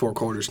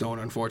Cornerstone,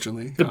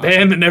 unfortunately. The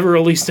band that never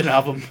released an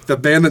album. The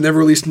band that never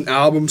released an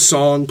album,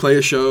 song, play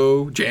a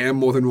show, jam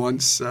more than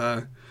once,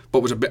 but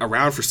was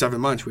around for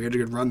 7 months. We had a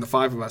good run, the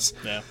five of us.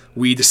 Yeah.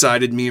 We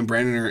decided, me and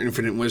Brandon, our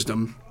infinite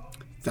wisdom,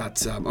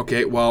 that,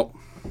 okay, well,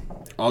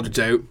 Aldridge's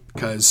out,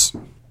 because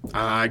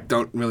I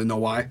don't really know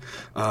why.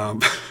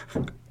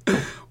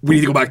 We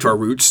need to go back to our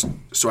roots,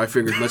 so I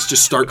figured let's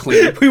just start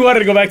clean. We wanted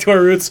to go back to our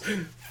roots,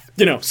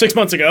 6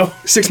 months ago.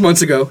 6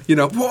 months ago,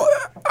 well,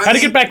 How to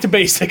get back to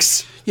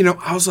basics.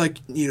 I was like,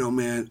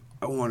 man,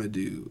 I want to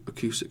do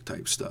acoustic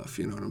type stuff,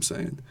 you know what I'm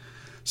saying?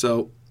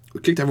 So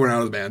we kicked everyone out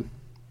of the band.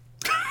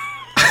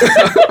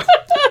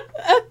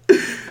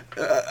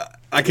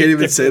 I can't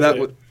even say that.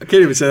 I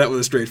can't even say that with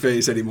a straight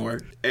face anymore.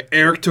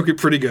 Eric took it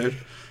pretty good.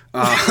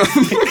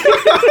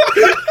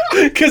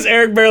 Because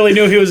Eric barely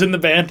knew he was in the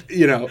band.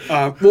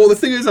 Well, the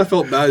thing is, I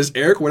felt bad is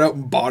Eric went out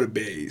and bought a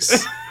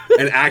bass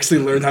and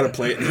actually learned how to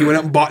play it. And he went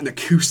out and bought an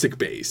acoustic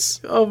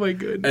bass. Oh my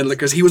goodness! And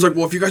because he was like,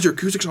 well, if you guys are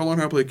acoustics, I'll learn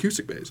how to play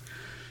acoustic bass.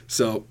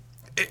 So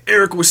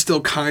Eric was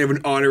still kind of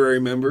an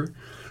honorary member.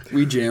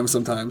 We jam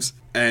sometimes,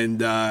 and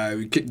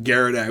we kicked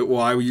Garrett out.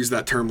 Well, I would use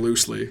that term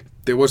loosely.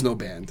 There was no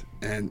band,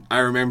 and I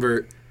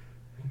remember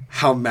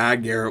how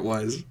mad Garrett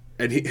was.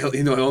 And he'll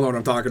know what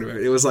I'm talking about.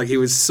 It was like he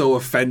was so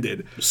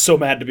offended. So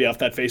mad to be off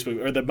that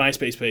Facebook or the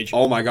MySpace page.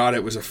 Oh my God,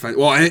 it was offended.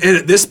 Well, and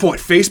at this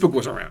point, Facebook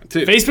was around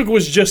too. Facebook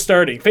was just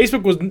starting.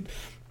 Facebook was...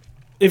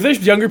 If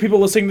there's younger people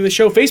listening to the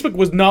show, Facebook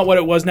was not what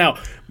it was now.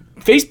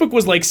 Facebook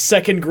was like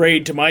second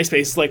grade to MySpace.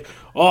 It's like,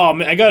 oh,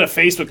 man, I got a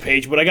Facebook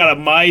page, but I got a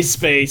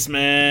MySpace,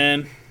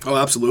 man. Oh,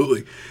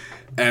 absolutely.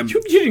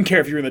 You didn't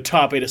care if you were in the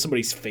top 8 of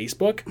somebody's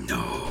Facebook?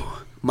 No.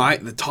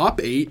 The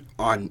top 8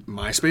 on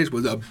MySpace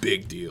was a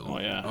big deal. Oh,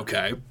 yeah.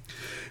 Okay.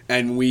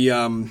 And we,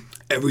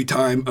 every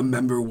time a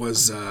member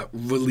was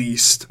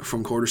released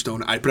from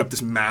Cornerstone, I'd put up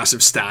this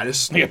massive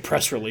status. Like a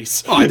press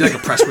release. Oh, I did like a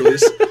press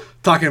release.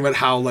 Talking about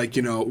how,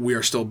 we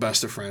are still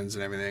best of friends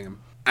and everything.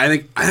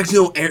 Eric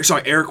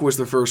was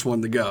the first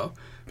one to go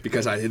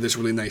because I did this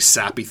really nice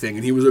sappy thing.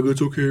 And he was like,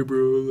 it's okay,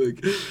 bro.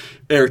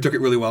 Eric took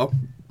it really well.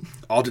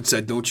 Aldred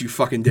said, don't you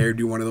fucking dare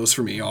do one of those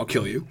for me. I'll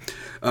kill you.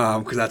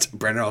 Because that's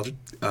Brandon Aldred.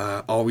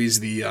 Always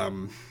the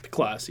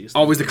classiest.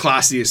 Always the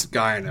classiest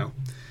guy I know.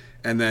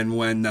 And then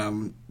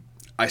when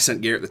I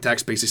sent Garrett the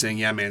text basically saying,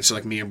 yeah, man, so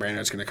me and Brandon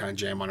are just going to kind of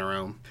jam on our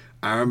own.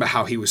 I remember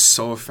how he was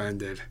so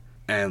offended.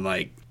 And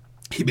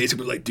he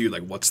basically was like,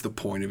 dude, what's the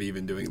point of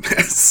even doing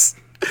this?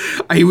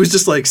 He was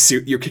just like,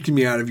 you're kicking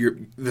me out of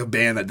the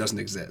band that doesn't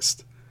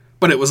exist.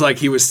 But it was like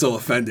he was still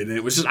offended. And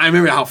it was just, I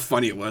remember how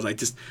funny it was.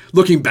 Just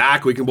looking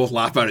back, we can both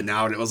laugh about it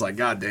now. And it was like,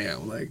 God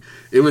damn,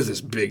 it was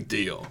this big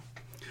deal,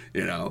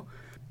 And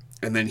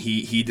then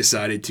he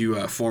decided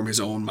to form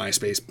his own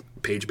MySpace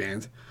page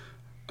band.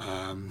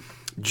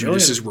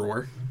 Judas's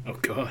Roar. Oh,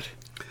 God.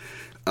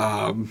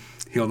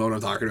 He'll know what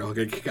I'm talking about.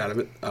 He'll get a kick out of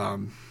it.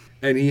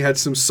 And he had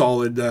some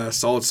solid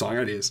song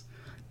ideas.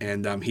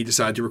 And he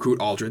decided to recruit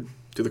Aldred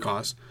to the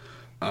cause.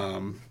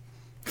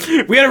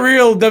 We had a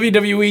real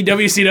WWE,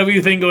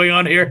 WCW thing going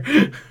on here.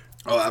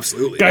 Oh,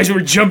 absolutely. Guys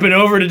were jumping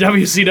over to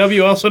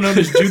WCW, also known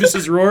as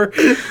Judas's Roar.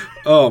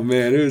 Oh,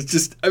 man. It was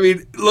just,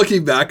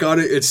 looking back on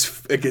it,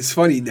 it's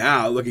funny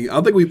now. I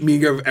don't think me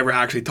and Garrett have ever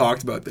actually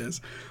talked about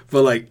this.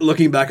 But,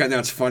 looking back on it now,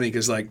 it's funny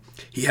because,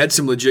 he had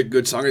some legit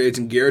good song ideas,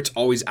 and Garrett's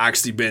always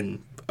actually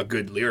been a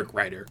good lyric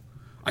writer.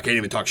 I can't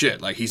even talk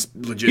shit. He's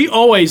legit. He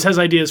always has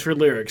ideas for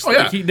lyrics. Oh,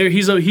 yeah.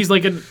 He's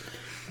like an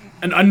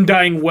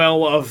undying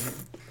well of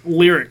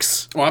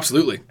lyrics. Oh,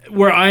 absolutely.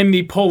 Where I'm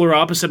the polar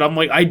opposite. I'm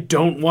like, I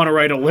don't want to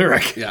write a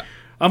lyric. Yeah.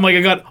 I'm like,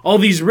 I got all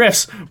these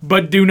riffs,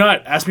 but do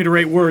not ask me to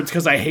write words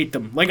because I hate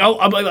them.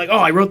 I'll be like, oh,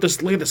 I wrote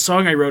this, look at the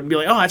song I wrote, and be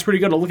like, oh, that's pretty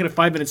good. I'll look at it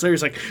 5 minutes later.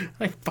 It's like,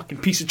 a fucking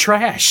piece of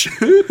trash.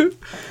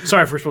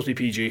 Sorry if we're supposed to be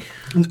PG.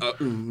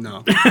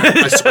 No.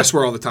 I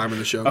swear all the time on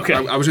the show. Okay.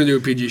 I was going to do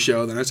a PG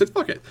show, then I said,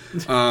 fuck it.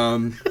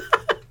 I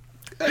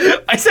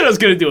said I was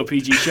going to do a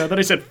PG show, then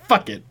I said,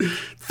 fuck it.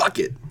 Fuck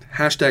it.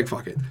 Hashtag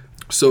fuck it.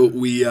 So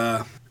we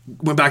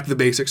went back to the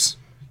basics,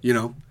 me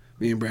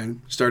and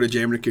Brandon. Started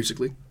jamming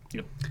acoustically.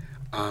 Yep.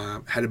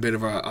 Had a bit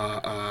of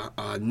a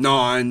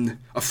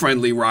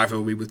friendly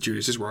rivalry with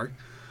Judas's Roar.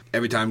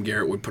 Every time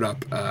Garrett would put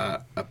up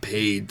a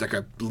page,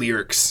 a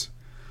lyrics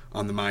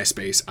on the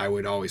MySpace, I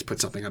would always put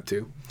something up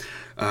too.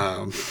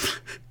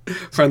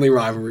 Friendly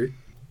rivalry.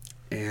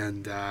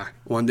 And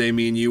one day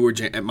me and you were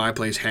at my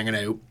place hanging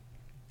out.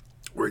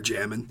 We're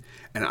jamming.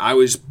 And I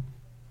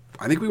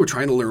think we were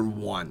trying to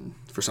learn One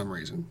for some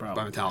reason by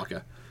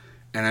Metallica.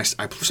 And I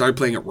started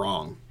playing it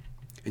wrong.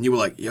 And you were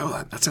like, yo,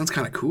 that sounds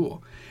kind of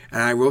cool.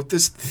 And I wrote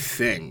this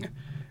thing,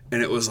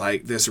 and it was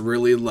this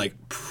really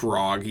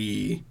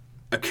proggy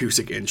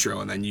acoustic intro,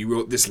 and then you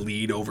wrote this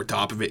lead over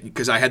top of it,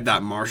 because I had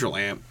that Marshall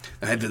amp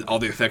that had all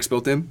the effects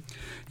built in.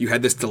 You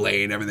had this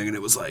delay and everything, and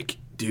it was like,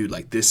 dude,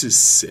 like, this is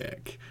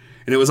sick.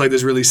 And it was like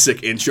this really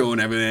sick intro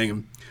and everything,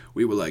 and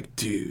we were like,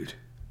 dude,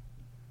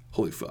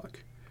 holy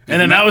fuck. And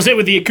then that was it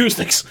with the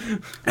acoustics.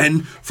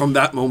 And from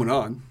that moment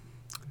on,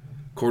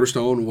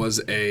 Quarterstone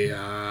was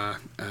a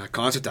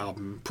concept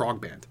album prog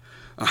band.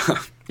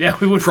 Yeah,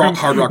 we went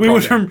hard rock. We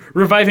went from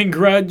reviving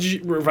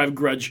grunge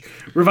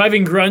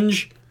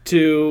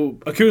to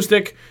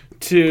acoustic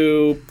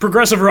to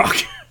progressive rock.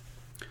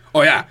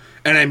 Oh yeah,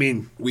 and I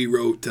mean, we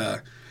wrote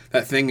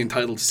that thing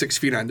entitled 6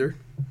 Feet Under.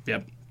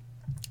 Yep.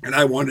 And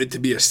I wanted it to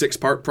be a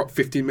 6-part,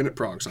 15-minute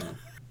prog song,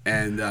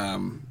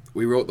 and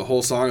we wrote the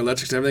whole song,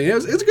 electrics and everything. It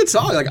was a good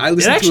song. Like, I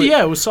listened to it.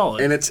 Yeah, it was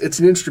solid. And it's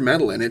an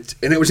instrumental, and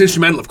it was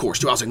instrumental, of course,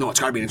 too. I was like, no, it's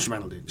got to be an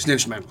instrumental, dude. It's an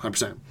instrumental,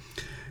 100%.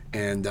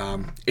 And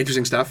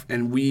interesting stuff.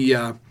 And we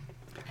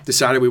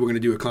decided we were going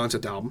to do a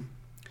concept album.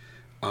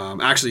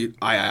 Actually,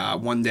 I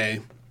one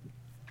day,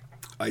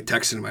 I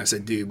texted him. I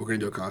said, dude, we're going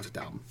to do a concept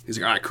album. He's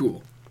like, all right,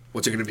 cool.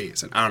 What's it going to be? I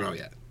said, I don't know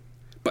yet.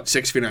 But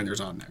 6 Feet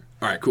Under's on there.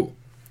 All right, cool.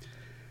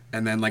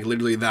 And then, like,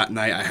 literally that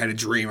night, I had a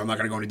dream. I'm not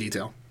going to go into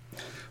detail.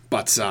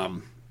 But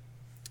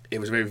it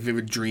was a very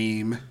vivid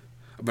dream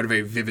about a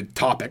very vivid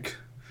topic.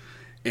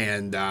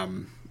 And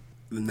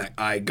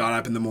I got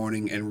up in the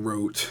morning and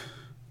wrote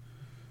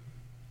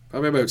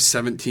probably about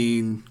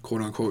 17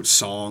 quote-unquote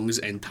songs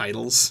and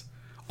titles,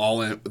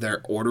 all in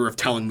their order of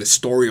telling the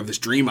story of this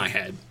dream I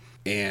had.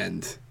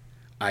 And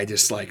I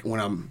just, like,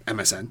 went on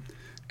MSN,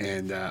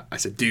 and I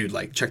said, dude,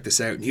 like, check this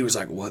out. And he was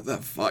like, what the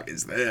fuck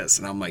is this?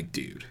 And I'm like,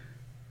 dude,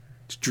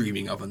 it's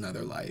Dreaming of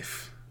Another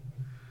Life.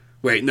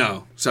 Wait,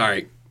 no,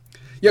 sorry.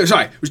 Yeah,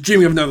 sorry, it was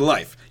Dreaming of Another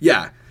Life.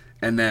 Yeah.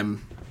 And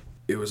then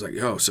it was like,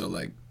 yo, so,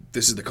 like,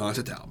 this is the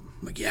concept album.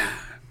 I'm like, yeah.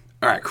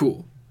 All right,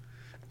 cool.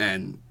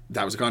 And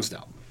that was a concept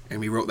album. And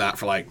we wrote that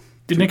for, like...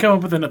 Didn't they come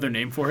up with another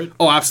name for it?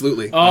 Oh,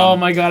 absolutely. Oh,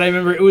 my God, I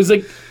remember. It was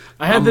like...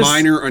 I had this...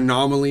 minor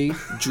anomaly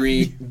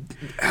dream...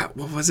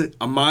 what was it?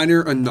 A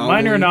minor anomaly...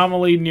 Minor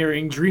anomaly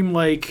nearing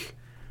dreamlike...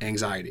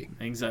 Anxiety.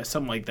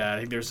 Something like that. I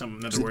think there's some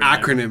another word.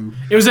 Acronym.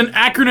 It was an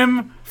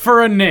acronym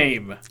for a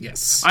name.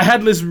 Yes. I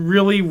had this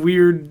really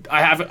weird...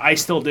 I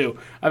still do.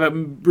 I have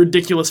a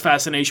ridiculous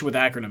fascination with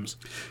acronyms.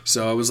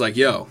 So I was like,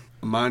 yo,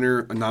 a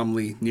minor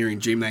anomaly nearing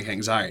dreamlike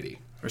anxiety.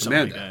 Or something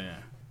Amanda. like that, yeah.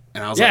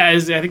 And I was like...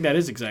 I think that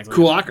is exactly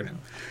cool acronym.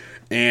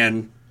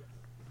 And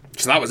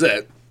so that was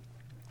it.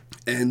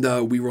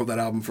 And we wrote that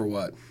album for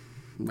what?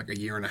 Like a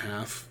year and a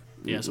half?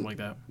 Yeah, something like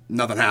that.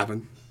 Nothing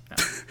happened. No.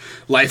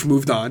 Life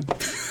moved on,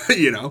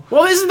 you know?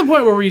 Well, this is the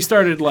point where we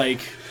started, like...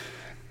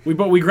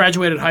 We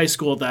graduated high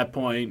school at that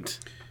point.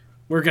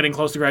 We're getting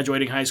close to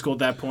graduating high school at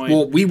that point.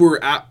 Well,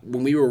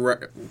 when we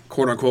were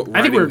quote-unquote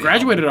I think we were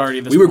graduated already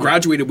at this point. We were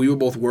graduated. We were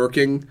both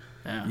working.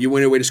 Yeah. You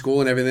went away to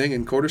school and everything,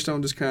 and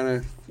Quarterstone just kind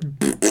of,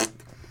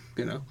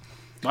 you know...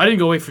 I didn't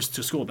go away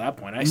to school at that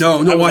point. I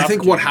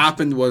think what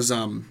hhappened was...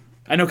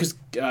 I know, because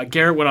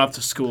Garrett went off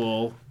to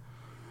school.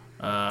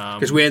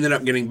 Because we ended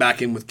up getting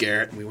back in with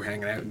Garrett, and we were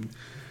hanging out, and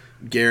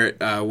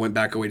Garrett went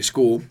back away to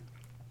school,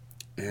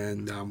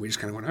 and we just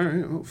kind of went, all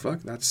right, oh, fuck,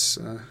 that's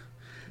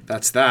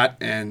that,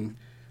 and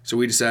so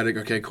we decided,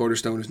 okay,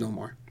 Quarterstone is no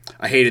more.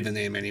 I hated the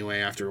name anyway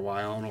after a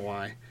while, I don't know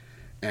why,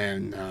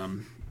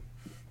 and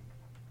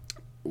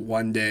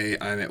one day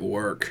I'm at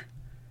work,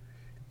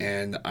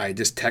 and I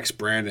just text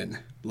Brandon,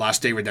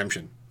 Last Day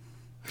Redemption.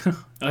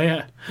 Oh,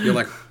 yeah. You're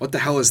like, what the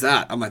hell is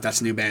that? I'm like,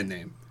 that's a new band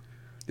name.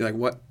 You're like,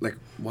 what? Like,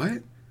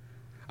 what?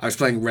 I was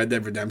playing Red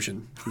Dead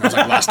Redemption. And I was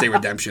like, Last Day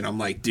Redemption. I'm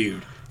like,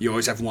 dude, you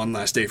always have one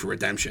last day for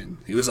redemption.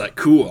 He was like,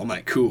 cool. I'm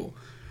like, cool.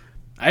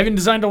 I even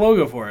designed a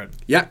logo for it.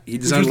 Yeah, he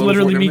designed a logo for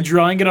it. Which was literally me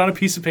drawing it on a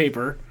piece of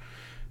paper,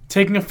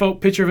 taking a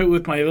picture of it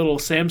with my little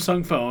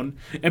Samsung phone,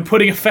 and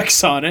putting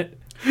effects on it.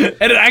 And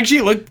it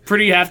actually looked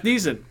pretty half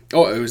decent.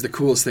 Oh, it was the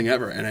coolest thing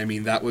ever. And I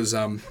mean, that was...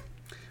 we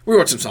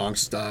wrote some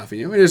songs and stuff.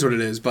 You know, it is what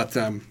it is. But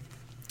that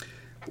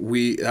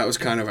was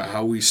kind of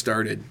how we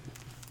started...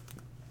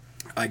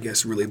 I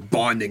guess really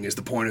bonding is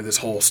the point of this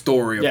whole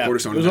story of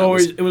Quarterstone.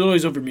 It was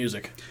always over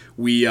music.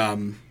 We,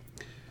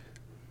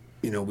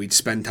 we'd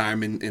spend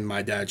time in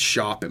my dad's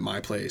shop at my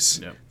place.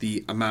 Yep.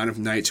 The amount of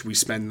nights we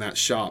spend in that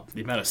shop.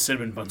 The amount of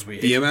cinnamon buns we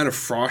ate. The amount of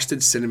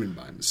frosted cinnamon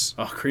buns.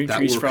 Oh, cream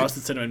cheese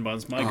frosted cinnamon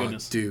buns. My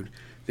goodness. Dude.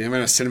 The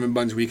amount of cinnamon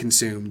buns we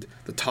consumed,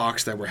 the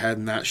talks that were had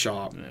in that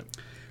shop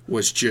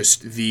was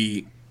just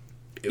the...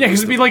 Yeah, because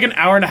it'd be like an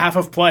hour and a half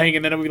of playing,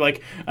 and then it'd be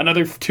like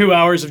another 2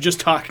 hours of just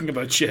talking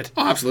about shit.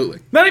 Oh, absolutely.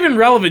 Not even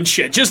relevant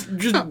shit. Just you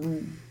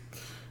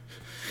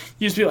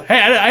just be like, hey,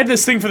 I had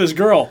this thing for this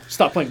girl.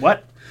 Stop playing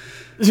what?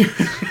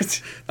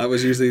 That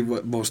was usually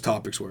what most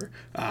topics were.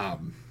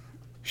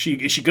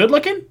 Is she good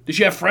looking? Does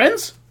she have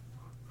friends?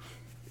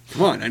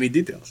 Come on, I need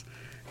details.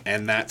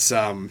 And that's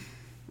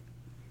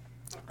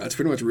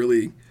pretty much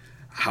really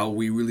how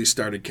we really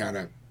started kind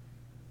of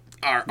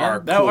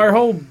our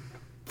whole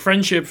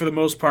friendship for the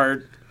most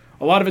part.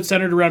 A lot of it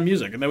centered around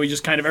music, and then we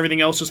just kind of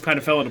everything else just kind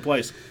of fell into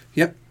place.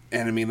 Yep,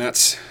 and I mean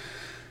that's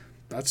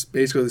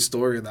basically the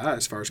story of that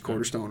as far as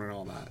Quarterstone and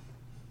all that.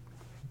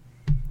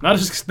 Not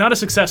a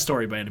success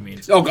story by any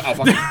means. Oh,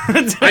 fuck.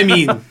 I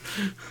mean,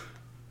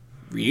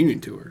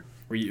 reunion tour.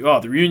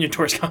 The reunion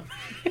tour's coming.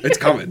 It's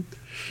coming.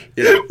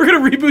 Yeah. We're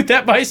going to reboot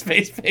that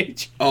MySpace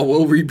page. Oh,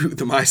 we'll reboot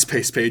the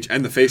MySpace page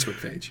and the Facebook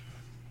page.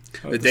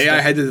 The day I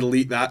had to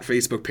delete that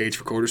Facebook page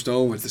for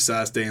Quarterstone was the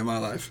saddest day of my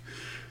life.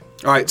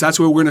 All right, so that's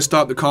where we're going to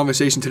stop the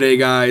conversation today,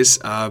 guys.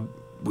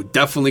 We're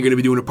definitely going to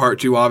be doing a part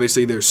 2.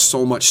 Obviously, there's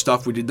so much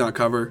stuff we did not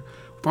cover.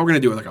 We're probably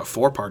going to do like a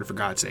 4-parter, for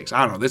God's sakes.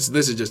 I don't know. This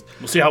is just...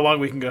 We'll see how long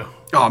we can go.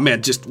 Oh,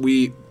 man, just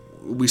we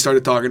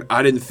started talking.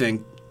 I didn't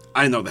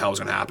know what the hell was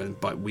going to happen,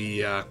 but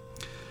we...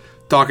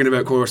 talking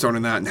about Quarterstone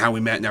and that and how we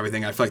met and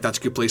everything. I feel like that's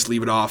a good place to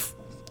leave it off.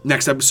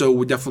 Next episode,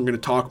 we're definitely going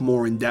to talk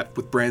more in depth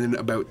with Brandon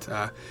about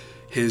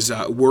his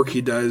work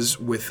he does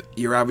with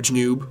Your Average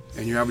Noob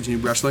and Your Average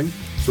Noob Wrestling.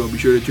 So be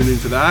sure to tune in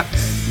for that,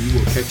 and we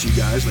will catch you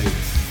guys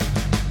later.